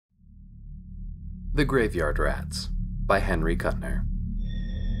The Graveyard Rats by Henry Kuttner.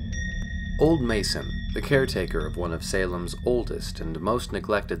 Old Masson, the caretaker of one of Salem's oldest and most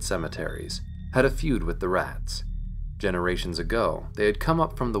neglected cemeteries, had a feud with the rats. Generations ago, they had come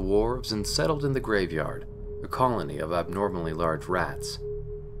up from the wharves and settled in the graveyard, a colony of abnormally large rats.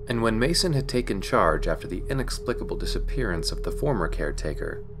 And when Masson had taken charge after the inexplicable disappearance of the former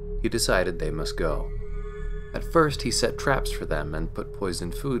caretaker, he decided they must go. At first, he set traps for them and put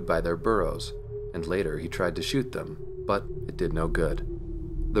poisoned food by their burrows, and later he tried to shoot them, but it did no good.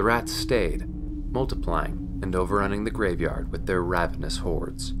 The rats stayed, multiplying and overrunning the graveyard with their ravenous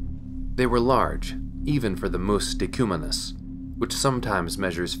hordes. They were large, even for the mus decumanus, which sometimes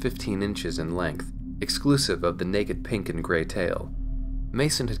measures 15 inches in length, exclusive of the naked pink and gray tail.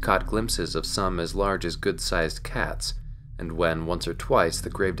 Masson had caught glimpses of some as large as good-sized cats, and when, once or twice, the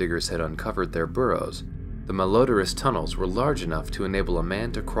gravediggers had uncovered their burrows, the malodorous tunnels were large enough to enable a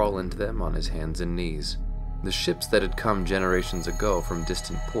man to crawl into them on his hands and knees. The ships that had come generations ago from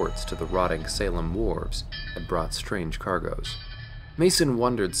distant ports to the rotting Salem wharves had brought strange cargoes. Masson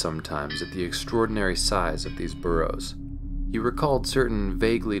wondered sometimes at the extraordinary size of these burrows. He recalled certain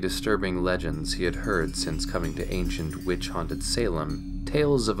vaguely disturbing legends he had heard since coming to ancient witch-haunted Salem,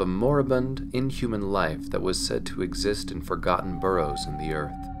 tales of a moribund, inhuman life that was said to exist in forgotten burrows in the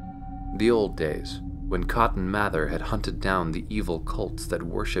earth. The old days, when Cotton Mather had hunted down the evil cults that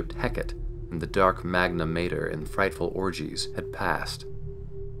worshipped Hecate and the dark Magna Mater in frightful orgies, had passed.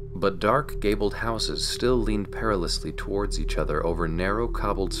 But dark, gabled houses still leaned perilously towards each other over narrow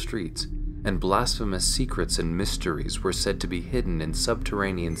cobbled streets, and blasphemous secrets and mysteries were said to be hidden in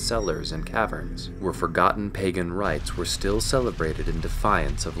subterranean cellars and caverns, where forgotten pagan rites were still celebrated in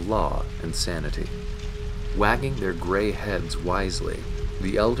defiance of law and sanity. Wagging their gray heads wisely,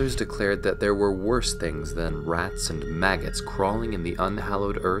 the elders declared that there were worse things than rats and maggots crawling in the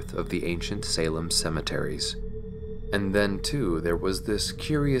unhallowed earth of the ancient Salem cemeteries. And then, too, there was this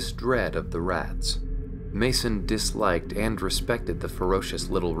curious dread of the rats. Masson disliked and respected the ferocious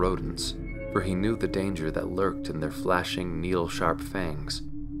little rodents, for he knew the danger that lurked in their flashing, needle-sharp fangs.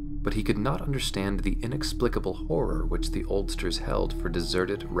 But he could not understand the inexplicable horror which the oldsters held for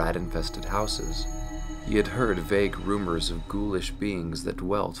deserted, rat-infested houses. He had heard vague rumors of ghoulish beings that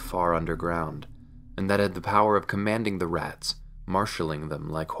dwelt far underground, and that had the power of commanding the rats, marshalling them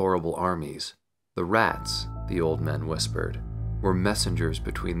like horrible armies. The rats, the old men whispered, were messengers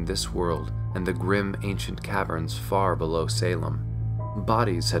between this world and the grim ancient caverns far below Salem.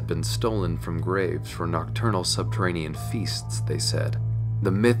 Bodies had been stolen from graves for nocturnal subterranean feasts, they said.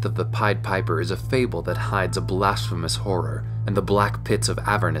 The myth of the Pied Piper is a fable that hides a blasphemous horror, and the black pits of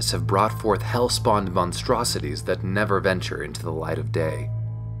Avernus have brought forth hell-spawned monstrosities that never venture into the light of day.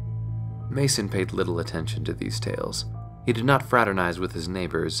 Masson paid little attention to these tales. He did not fraternize with his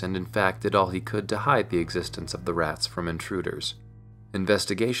neighbors, and in fact did all he could to hide the existence of the rats from intruders.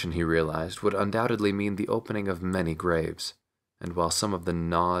 Investigation, he realized, would undoubtedly mean the opening of many graves, and while some of the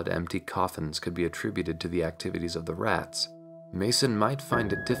gnawed, empty coffins could be attributed to the activities of the rats, Masson might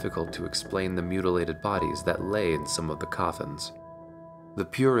find it difficult to explain the mutilated bodies that lay in some of the coffins. The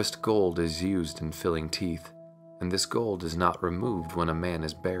purest gold is used in filling teeth, and this gold is not removed when a man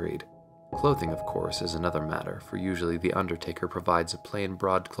is buried. Clothing, of course, is another matter, for usually the undertaker provides a plain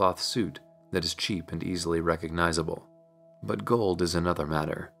broadcloth suit that is cheap and easily recognizable. But gold is another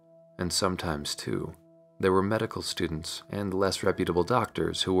matter, and sometimes, too, there were medical students and less reputable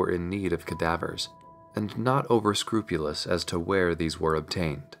doctors who were in need of cadavers, and not over-scrupulous as to where these were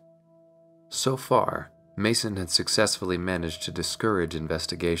obtained. So far, Masson had successfully managed to discourage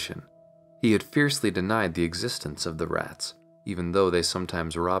investigation. He had fiercely denied the existence of the rats, even though they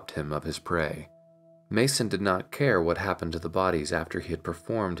sometimes robbed him of his prey. Masson did not care what happened to the bodies after he had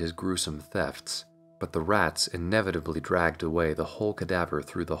performed his gruesome thefts, but the rats inevitably dragged away the whole cadaver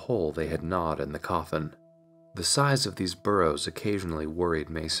through the hole they had gnawed in the coffin. The size of these burrows occasionally worried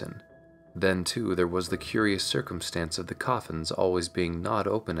Masson. Then, too, there was the curious circumstance of the coffins always being gnawed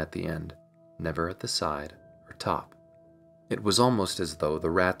open at the end, never at the side or top. It was almost as though the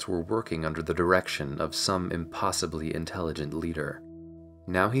rats were working under the direction of some impossibly intelligent leader.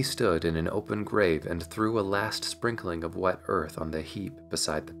 Now he stood in an open grave and threw a last sprinkling of wet earth on the heap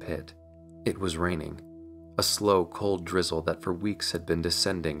beside the pit. It was raining, a slow, cold drizzle that for weeks had been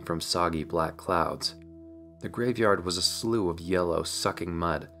descending from soggy black clouds. The graveyard was a slough of yellow, sucking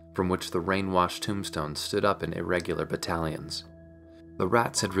mud, from which the rain-washed tombstones stood up in irregular battalions. The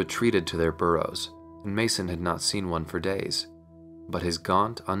rats had retreated to their burrows, and Masson had not seen one for days, but his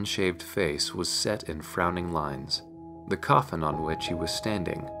gaunt, unshaved face was set in frowning lines. The coffin on which he was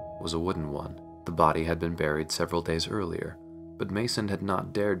standing was a wooden one. The body had been buried several days earlier, but Masson had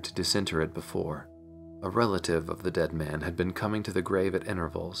not dared to disinter it before. A relative of the dead man had been coming to the grave at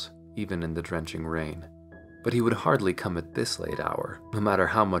intervals, even in the drenching rain. But he would hardly come at this late hour, no matter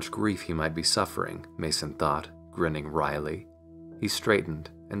how much grief he might be suffering, Mason thought, grinning wryly. He straightened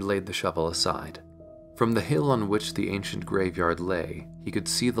and laid the shovel aside. From the hill on which the ancient graveyard lay, he could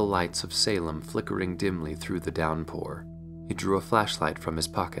see the lights of Salem flickering dimly through the downpour. He drew a flashlight from his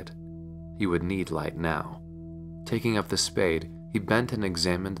pocket. He would need light now. Taking up the spade, he bent and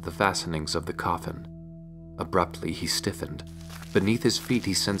examined the fastenings of the coffin. Abruptly, he stiffened. Beneath his feet,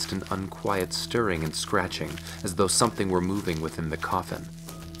 he sensed an unquiet stirring and scratching, as though something were moving within the coffin.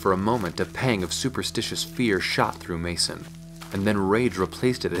 For a moment, a pang of superstitious fear shot through Mason, and then rage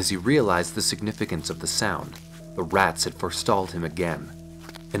replaced it as he realized the significance of the sound. The rats had forestalled him again.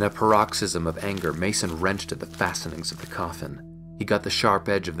 In a paroxysm of anger, Mason wrenched at the fastenings of the coffin. He got the sharp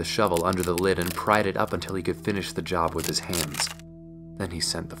edge of the shovel under the lid and pried it up until he could finish the job with his hands. Then he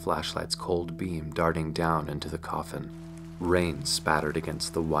sent the flashlight's cold beam darting down into the coffin. Rain spattered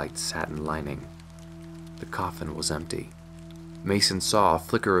against the white satin lining. The coffin was empty. Mason saw a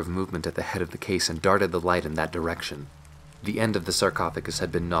flicker of movement at the head of the case and darted the light in that direction. The end of the sarcophagus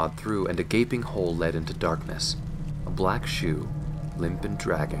had been gnawed through, and a gaping hole led into darkness. A black shoe, limp and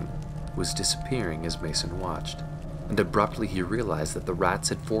dragging, was disappearing as Mason watched, and abruptly he realized that the rats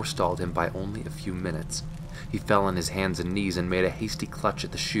had forestalled him by only a few minutes. He fell on his hands and knees and made a hasty clutch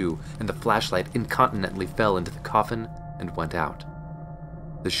at the shoe, and the flashlight incontinently fell into the coffin and went out.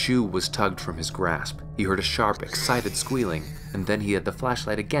 The shoe was tugged from his grasp. He heard a sharp, excited squealing, and then he had the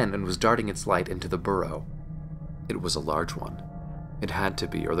flashlight again and was darting its light into the burrow. It was a large one. It had to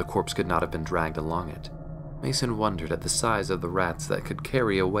be, or the corpse could not have been dragged along it. Mason wondered at the size of the rats that could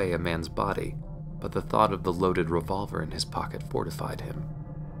carry away a man's body, but the thought of the loaded revolver in his pocket fortified him.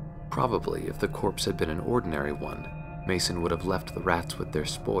 Probably, if the corpse had been an ordinary one, Mason would have left the rats with their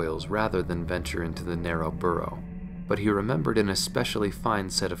spoils rather than venture into the narrow burrow. But he remembered an especially fine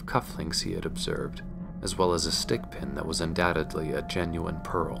set of cufflinks he had observed, as well as a stick pin that was undoubtedly a genuine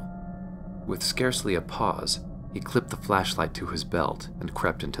pearl. With scarcely a pause, he clipped the flashlight to his belt and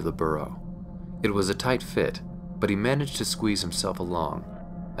crept into the burrow. It was a tight fit, but he managed to squeeze himself along.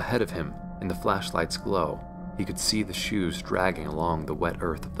 Ahead of him, in the flashlight's glow, he could see the shoes dragging along the wet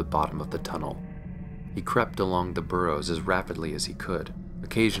earth of the bottom of the tunnel. He crept along the burrows as rapidly as he could,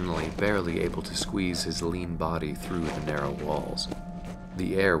 occasionally barely able to squeeze his lean body through the narrow walls.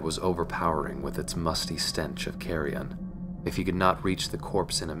 The air was overpowering with its musty stench of carrion. If he could not reach the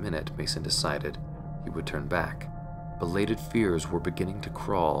corpse in a minute, Mason decided, he would turn back. Belated fears were beginning to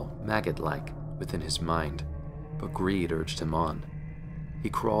crawl, maggot-like, within his mind, but greed urged him on. He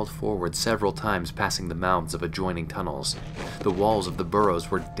crawled forward several times, passing the mouths of adjoining tunnels. The walls of the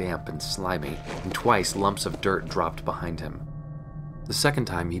burrows were damp and slimy, and twice lumps of dirt dropped behind him. The second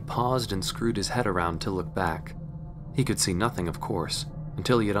time, he paused and screwed his head around to look back. He could see nothing, of course,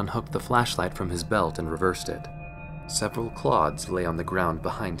 until he had unhooked the flashlight from his belt and reversed it. Several clods lay on the ground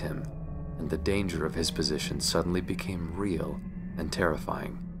behind him, and the danger of his position suddenly became real and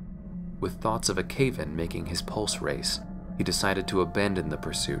terrifying. With thoughts of a cave-in making his pulse race, he decided to abandon the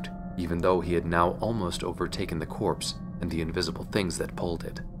pursuit, even though he had now almost overtaken the corpse and the invisible things that pulled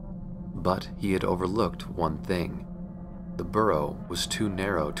it. But he had overlooked one thing. The burrow was too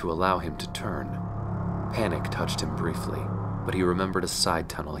narrow to allow him to turn. Panic touched him briefly, but he remembered a side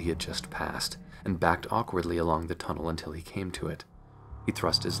tunnel he had just passed and backed awkwardly along the tunnel until he came to it. He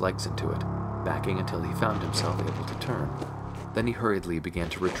thrust his legs into it, backing until he found himself able to turn. Then he hurriedly began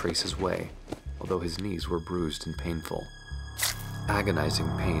to retrace his way, although his knees were bruised and painful. Agonizing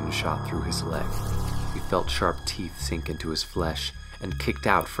pain shot through his leg. He felt sharp teeth sink into his flesh and kicked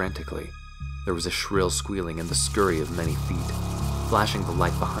out frantically. There was a shrill squealing and the scurry of many feet. Flashing the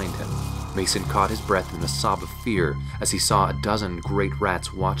light behind him, Mason caught his breath in a sob of fear as he saw a dozen great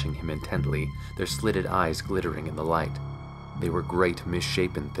rats watching him intently, their slitted eyes glittering in the light. They were great,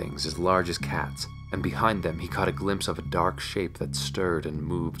 misshapen things as large as cats, and behind them he caught a glimpse of a dark shape that stirred and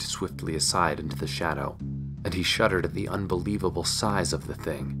moved swiftly aside into the shadow, and he shuddered at the unbelievable size of the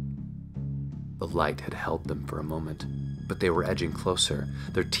thing. The light had held them for a moment, but they were edging closer,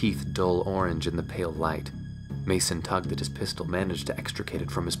 their teeth dull orange in the pale light. Mason tugged at his pistol, managed to extricate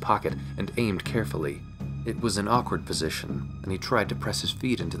it from his pocket, and aimed carefully. It was an awkward position, and he tried to press his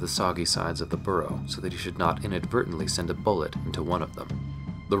feet into the soggy sides of the burrow so that he should not inadvertently send a bullet into one of them.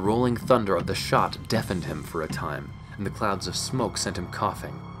 The rolling thunder of the shot deafened him for a time, and the clouds of smoke sent him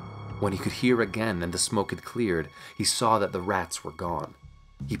coughing. When he could hear again and the smoke had cleared, he saw that the rats were gone.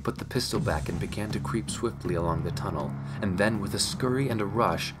 He put the pistol back and began to creep swiftly along the tunnel, and then with a scurry and a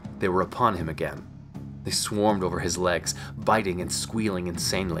rush, they were upon him again. They swarmed over his legs, biting and squealing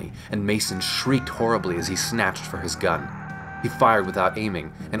insanely, and Mason shrieked horribly as he snatched for his gun. He fired without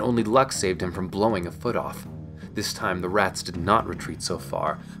aiming, and only luck saved him from blowing a foot off. This time the rats did not retreat so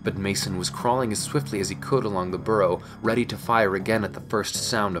far, but Mason was crawling as swiftly as he could along the burrow, ready to fire again at the first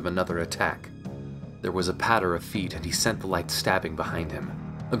sound of another attack. There was a patter of feet, and he sent the light stabbing behind him.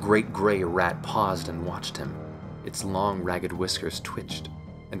 A great gray rat paused and watched him. Its long, ragged whiskers twitched,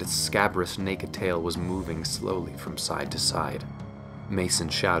 and its scabrous, naked tail was moving slowly from side to side. Mason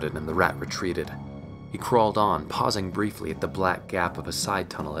shouted, and the rat retreated. He crawled on, pausing briefly at the black gap of a side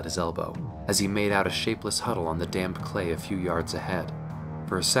tunnel at his elbow, as he made out a shapeless huddle on the damp clay a few yards ahead.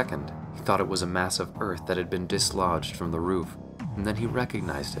 For a second, he thought it was a mass of earth that had been dislodged from the roof, and then he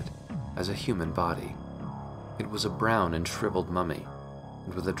recognized it as a human body. It was a brown and shriveled mummy,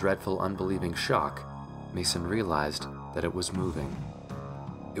 and with a dreadful, unbelieving shock, Mason realized that it was moving.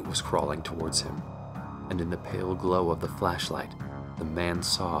 It was crawling towards him, and in the pale glow of the flashlight, the man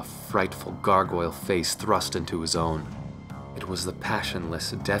saw a frightful gargoyle face thrust into his own. It was the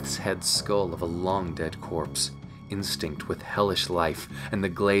passionless, death's head skull of a long-dead corpse, instinct with hellish life, and the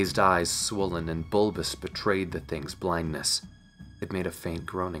glazed eyes, swollen and bulbous, betrayed the thing's blindness. It made a faint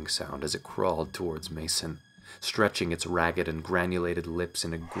groaning sound as it crawled towards Mason, stretching its ragged and granulated lips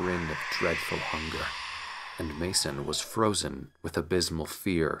in a grin of dreadful hunger. And Mason was frozen with abysmal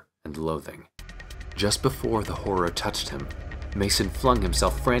fear and loathing. Just before the horror touched him, Mason flung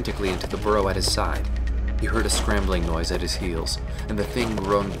himself frantically into the burrow at his side. He heard a scrambling noise at his heels, and the thing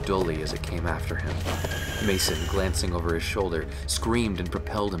groaned dully as it came after him. Mason, glancing over his shoulder, screamed and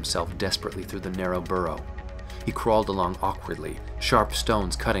propelled himself desperately through the narrow burrow. He crawled along awkwardly, sharp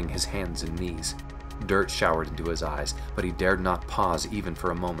stones cutting his hands and knees. Dirt showered into his eyes, but he dared not pause even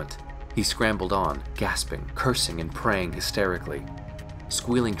for a moment. He scrambled on, gasping, cursing, and praying hysterically.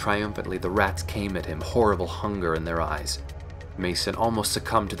 Squealing triumphantly, the rats came at him, horrible hunger in their eyes. Mason almost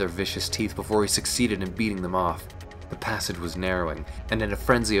succumbed to their vicious teeth before he succeeded in beating them off. The passage was narrowing, and in a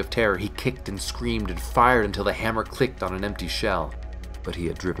frenzy of terror he kicked and screamed and fired until the hammer clicked on an empty shell. But he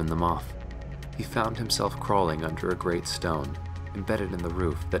had driven them off. He found himself crawling under a great stone, embedded in the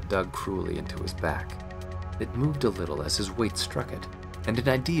roof, that dug cruelly into his back. It moved a little as his weight struck it, and an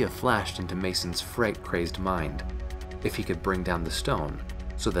idea flashed into Mason's fright-crazed mind. If he could bring down the stone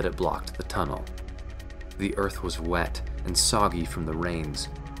so that it blocked the tunnel. The earth was wet and soggy from the rains,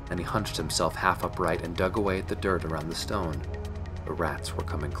 and he hunched himself half upright and dug away at the dirt around the stone. The rats were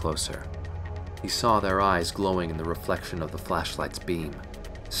coming closer. He saw their eyes glowing in the reflection of the flashlight's beam.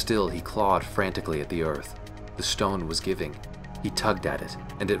 Still, he clawed frantically at the earth. The stone was giving. He tugged at it,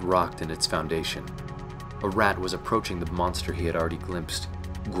 and it rocked in its foundation. A rat was approaching the monster he had already glimpsed.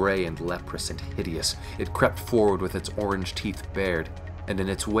 Gray and leprous and hideous, it crept forward with its orange teeth bared, and in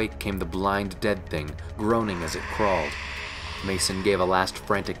its wake came the blind dead thing, groaning as it crawled. Mason gave a last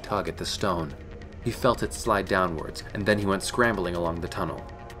frantic tug at the stone. He felt it slide downwards, and then he went scrambling along the tunnel.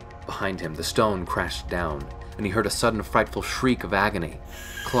 Behind him, the stone crashed down, and he heard a sudden frightful shriek of agony.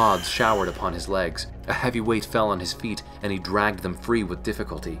 Clods showered upon his legs, a heavy weight fell on his feet, and he dragged them free with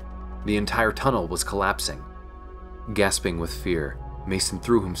difficulty. The entire tunnel was collapsing. Gasping with fear, Mason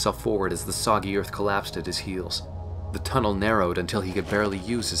threw himself forward as the soggy earth collapsed at his heels. The tunnel narrowed until he could barely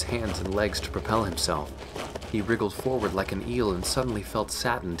use his hands and legs to propel himself. He wriggled forward like an eel and suddenly felt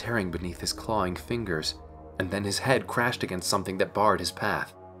satin tearing beneath his clawing fingers, and then his head crashed against something that barred his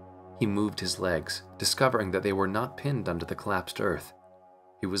path. He moved his legs, discovering that they were not pinned under the collapsed earth.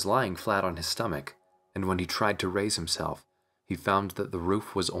 He was lying flat on his stomach, and when he tried to raise himself, he found that the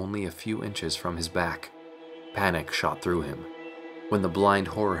roof was only a few inches from his back. Panic shot through him. When the blind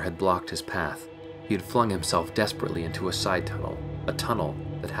horror had blocked his path, he had flung himself desperately into a side tunnel, a tunnel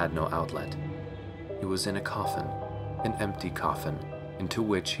that had no outlet. He was in a coffin, an empty coffin, into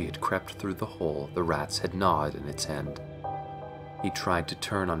which he had crept through the hole the rats had gnawed in its end. He tried to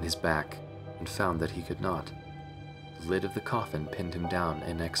turn on his back, and found that he could not. The lid of the coffin pinned him down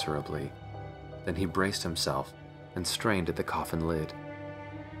inexorably. Then he braced himself and strained at the coffin lid.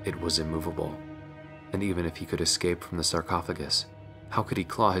 It was immovable, and even if he could escape from the sarcophagus, how could he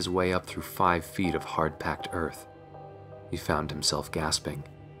claw his way up through 5 feet of hard-packed earth? He found himself gasping.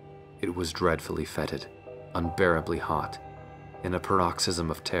 It was dreadfully fetid, unbearably hot. In a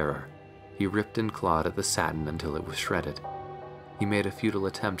paroxysm of terror, he ripped and clawed at the satin until it was shredded. He made a futile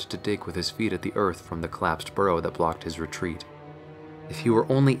attempt to dig with his feet at the earth from the collapsed burrow that blocked his retreat. If he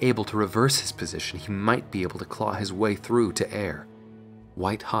were only able to reverse his position, he might be able to claw his way through to air.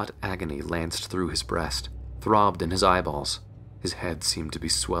 White-hot agony lanced through his breast, throbbed in his eyeballs. His head seemed to be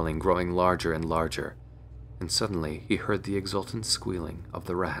swelling, growing larger and larger, and suddenly he heard the exultant squealing of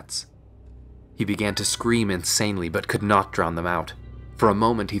the rats. He began to scream insanely, but could not drown them out. For a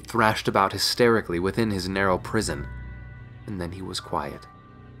moment he thrashed about hysterically within his narrow prison, and then he was quiet,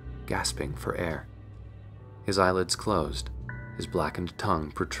 gasping for air. His eyelids closed, his blackened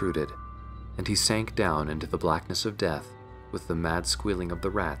tongue protruded, and he sank down into the blackness of death with the mad squealing of the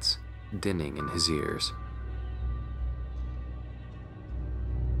rats dinning in his ears.